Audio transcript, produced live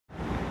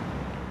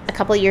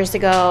couple years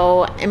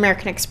ago,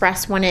 American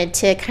Express wanted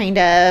to kind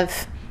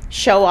of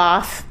show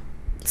off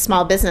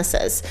small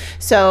businesses.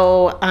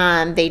 So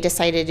they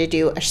decided to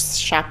do a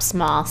Shop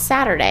Small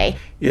Saturday.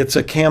 It's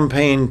a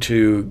campaign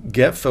to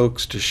get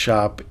folks to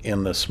shop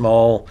in the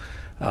small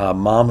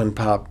mom and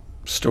pop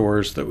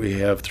stores that we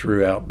have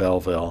throughout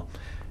Belleville.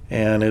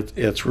 And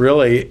it's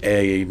really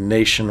a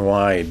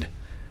nationwide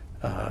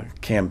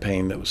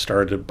campaign that was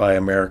started by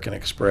American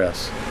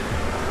Express.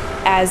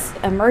 As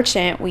a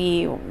merchant,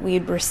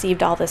 we'd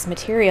received all this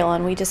material,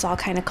 and we just all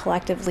kind of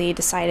collectively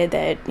decided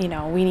that, you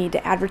know, we need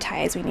to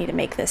advertise, we need to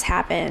make this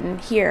happen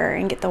here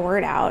and get the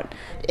word out.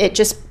 It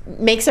just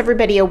makes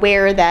everybody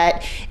aware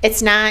that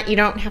it's not, you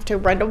don't have to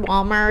run to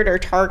Walmart or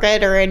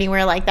Target or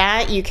anywhere like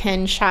that. You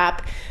can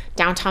shop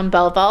downtown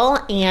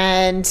Belleville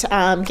and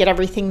get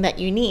everything that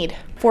you need.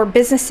 For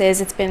businesses,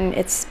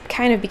 it's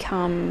kind of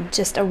become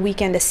just a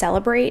weekend to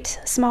celebrate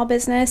small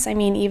business. I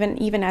mean,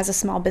 even as a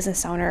small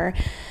business owner,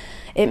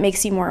 it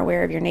makes you more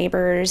aware of your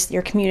neighbors,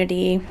 your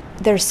community.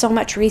 There's so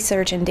much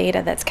research and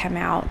data that's come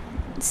out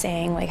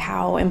saying like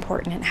how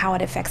important and how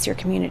it affects your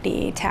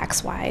community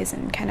tax-wise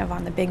and kind of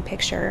on the big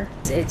picture.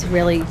 It's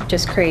really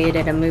just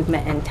created a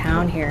movement in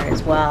town here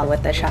as well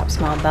with the Shop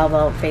Small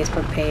Belleville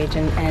Facebook page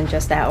and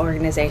just that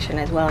organization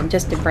as well, and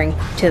just to bring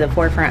to the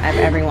forefront of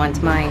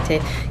everyone's mind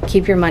to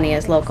keep your money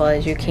as local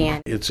as you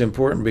can. It's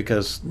important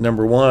because,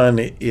 number one,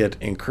 it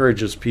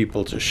encourages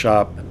people to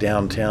shop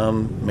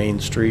downtown Main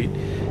Street,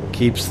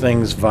 keeps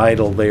things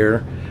vital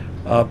there.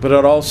 But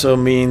it also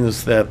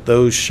means that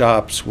those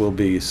shops will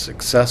be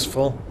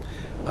successful,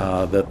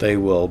 that they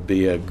will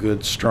be a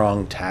good,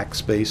 strong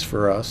tax base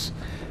for us.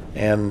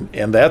 And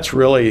that's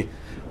really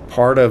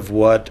part of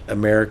what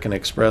American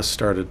Express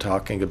started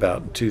talking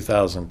about in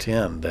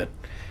 2010, that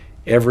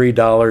every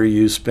dollar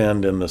you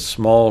spend in the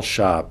small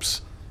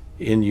shops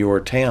in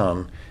your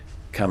town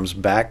comes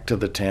back to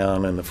the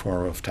town in the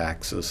form of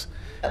taxes.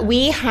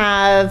 We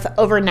have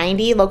over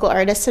 90 local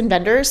artists and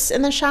vendors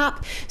in the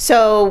shop,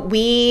 so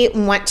we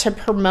want to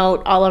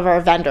promote all of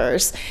our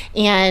vendors,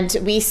 and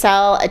we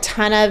sell a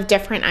ton of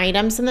different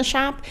items in the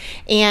shop,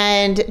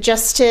 and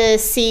just to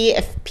see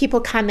if people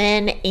come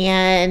in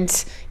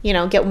and, you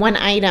know, get one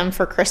item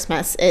for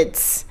Christmas.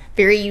 It's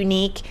very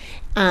unique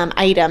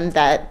item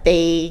that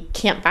they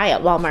can't buy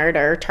at Walmart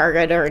or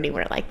Target or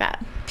anywhere like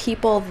that.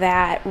 People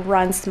that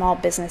run small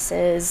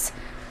businesses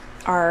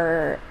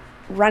are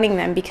running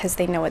them because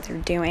they know what they're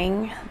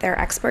doing. They're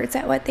experts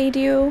at what they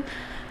do.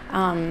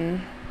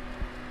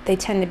 They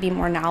tend to be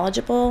more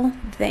knowledgeable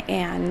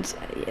and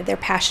they're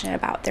passionate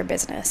about their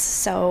business.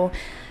 So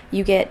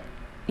you get,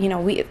 you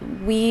know,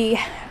 we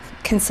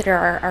consider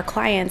our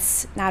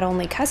clients not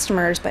only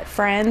customers but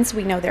friends.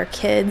 We know their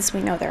kids,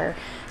 we know their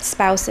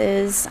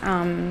spouses,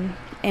 and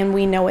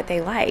we know what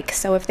they like.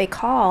 So if they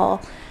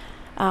call,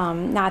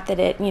 not that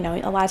it, you know,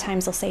 a lot of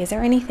times they'll say, is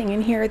there anything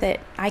in here that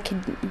I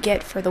could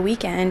get for the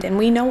weekend? And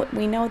we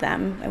know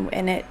them,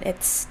 and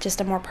it's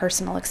just a more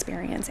personal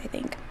experience, I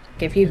think.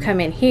 If you come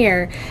in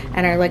here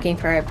and are looking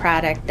for a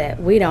product that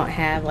we don't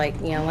have, like,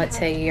 you know, let's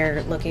say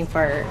you're looking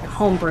for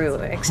homebrew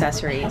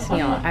accessories, you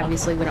know,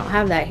 obviously we don't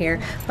have that here,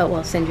 but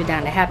we'll send you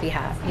down to Happy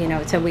Hop, you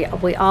know, so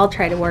we all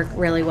try to work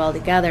really well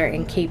together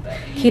and keep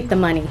the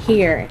money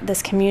here.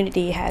 This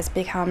community has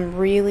become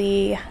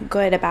really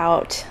good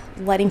about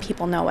letting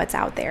people know what's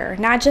out there,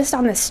 not just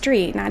on the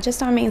street, not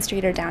just on Main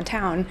Street or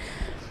downtown,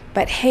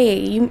 but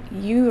hey,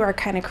 you are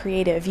kind of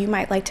creative. You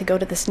might like to go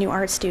to this new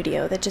art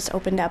studio that just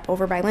opened up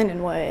over by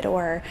Lindenwood,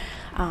 or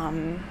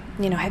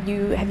you know, have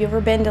you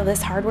ever been to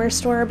this hardware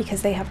store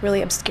because they have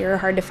really obscure,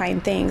 hard to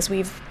find things?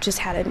 We've just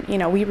had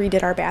we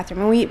redid our bathroom,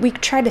 and we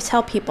try to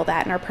tell people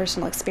that in our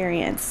personal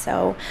experience.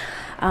 So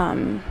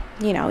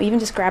you know, even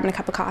just grabbing a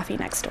cup of coffee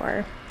next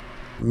door.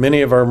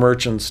 Many of our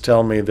merchants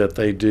tell me that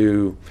they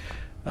do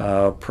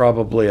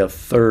probably a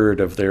third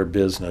of their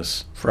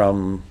business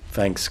from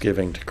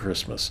Thanksgiving to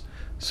Christmas.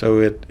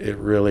 So it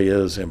really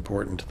is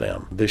important to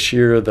them. This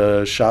year,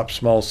 the Shop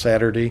Small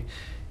Saturday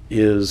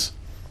is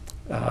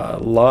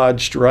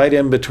lodged right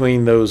in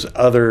between those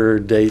other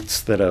dates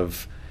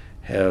that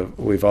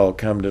we've all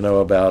come to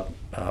know about,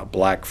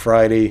 Black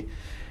Friday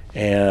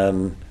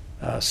and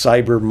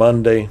Cyber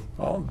Monday,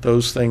 all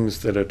those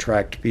things that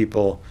attract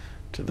people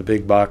to the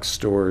big box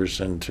stores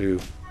and to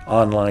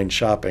online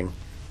shopping,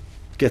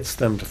 gets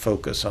them to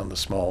focus on the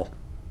small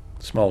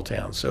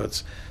town. So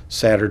it's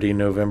Saturday,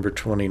 November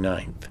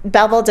 29th.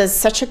 Belleville does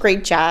such a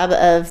great job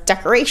of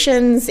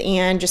decorations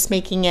and just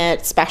making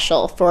it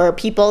special for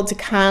people to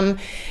come.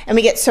 And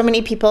we get so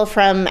many people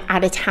from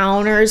out of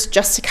towners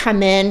just to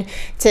come in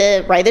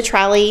to ride the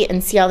trolley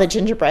and see all the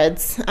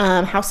gingerbreads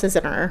houses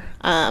in our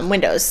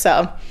windows.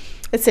 So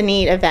it's a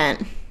neat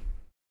event.